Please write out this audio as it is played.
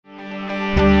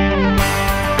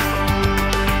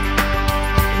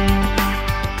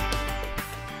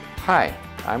Hi,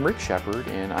 I'm Rick Shepard,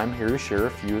 and I'm here to share a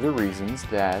few of the reasons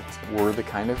that we're the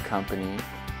kind of company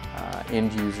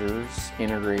end users,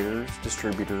 integrators,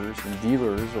 distributors, and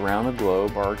dealers around the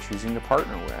globe are choosing to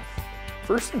partner with.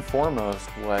 First and foremost,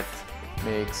 what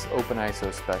makes OpenEye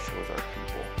so special is our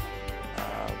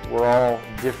people. We're all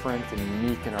different and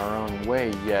unique in our own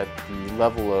way, yet the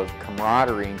level of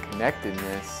camaraderie and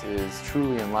connectedness is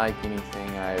truly unlike anything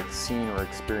I've seen or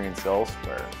experienced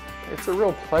elsewhere. It's a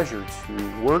real pleasure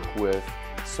to work with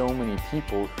so many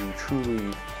people who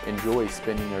truly enjoy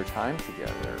spending their time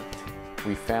together.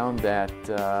 We found that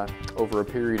over a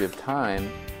period of time,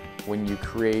 when you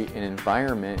create an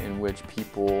environment in which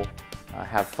people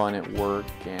have fun at work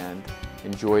and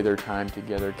enjoy their time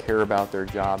together, care about their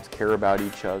jobs, care about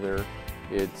each other,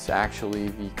 it's actually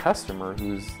the customer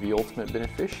who's the ultimate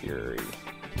beneficiary.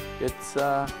 It's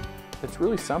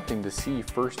really something to see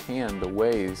firsthand the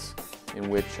ways in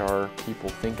which our people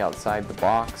think outside the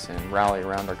box and rally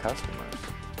around our customers.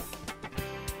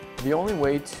 The only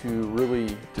way to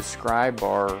really describe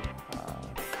our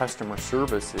customer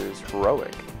service is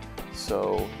heroic.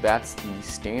 So that's the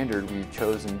standard we've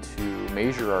chosen to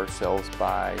measure ourselves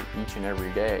by each and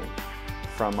every day.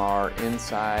 From our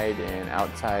inside and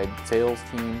outside sales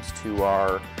teams to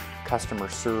our customer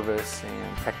service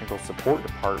and technical support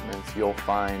departments, you'll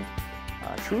find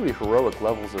truly heroic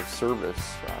levels of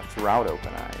service throughout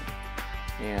OpenEye.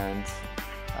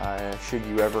 And should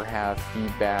you ever have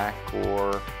feedback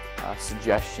or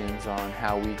suggestions on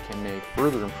how we can make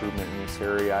further improvement in this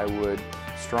area, I would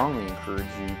strongly encourage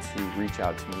you to reach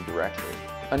out to me directly.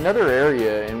 Another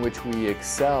area in which we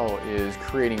excel is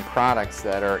creating products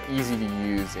that are easy to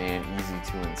use and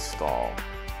easy to install.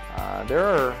 There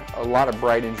are a lot of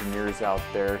bright engineers out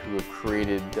there who have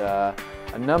created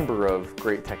a number of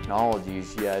great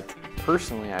technologies, yet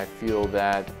personally I feel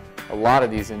that a lot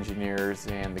of these engineers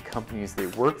and the companies they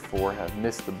work for have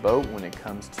missed the boat when it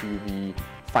comes to the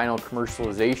final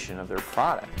commercialization of their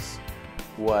products.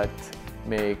 What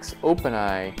makes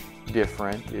OpenEye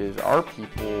different is our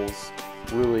people's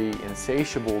really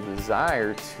insatiable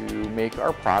desire to make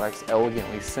our products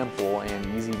elegantly simple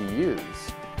and easy to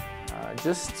use.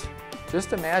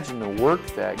 Just imagine the work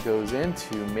that goes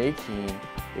into making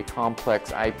a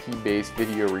complex IP-based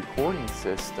video recording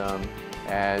system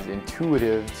as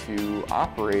intuitive to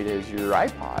operate as your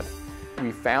iPod.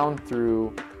 We found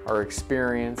through our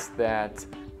experience that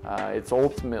it's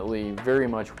ultimately very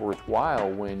much worthwhile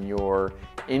when your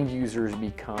end users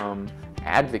become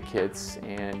advocates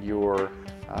and your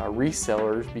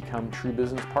resellers become true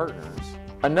business partners.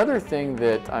 Another thing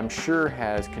that I'm sure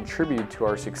has contributed to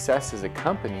our success as a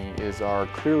company is our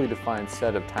clearly defined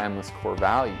set of timeless core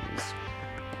values.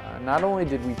 Not only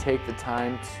did we take the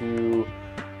time to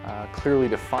clearly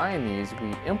define these,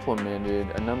 we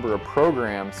implemented a number of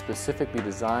programs specifically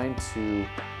designed to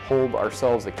hold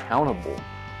ourselves accountable,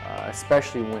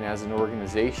 especially when as an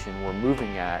organization we're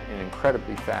moving at an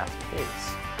incredibly fast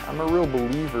pace. I'm a real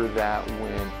believer that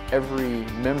when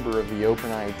every member of the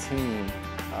OpenEye team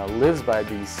lives by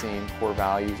these same core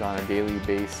values on a daily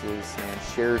basis and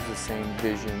shares the same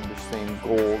vision, the same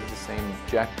goals, the same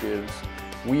objectives,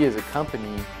 we as a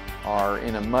company are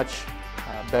in a much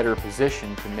better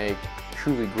position to make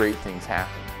truly great things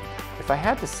happen. If I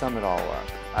had to sum it all up,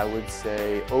 I would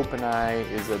say OpenEye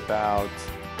is about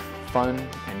fun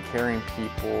and caring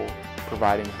people,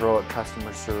 providing heroic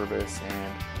customer service,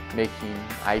 and making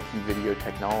IP video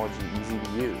technology easy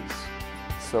to use.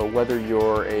 So whether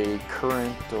you're a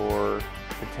current or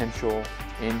potential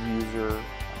end user,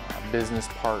 business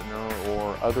partner,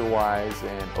 or otherwise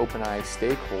an OpenEye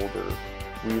stakeholder,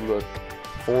 we look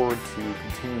forward to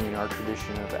continuing our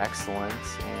tradition of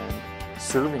excellence and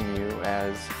serving you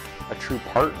as a true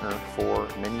partner for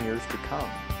many years to come.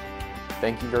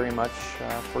 Thank you very much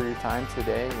for your time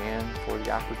today and for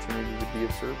the opportunity to be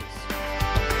of service.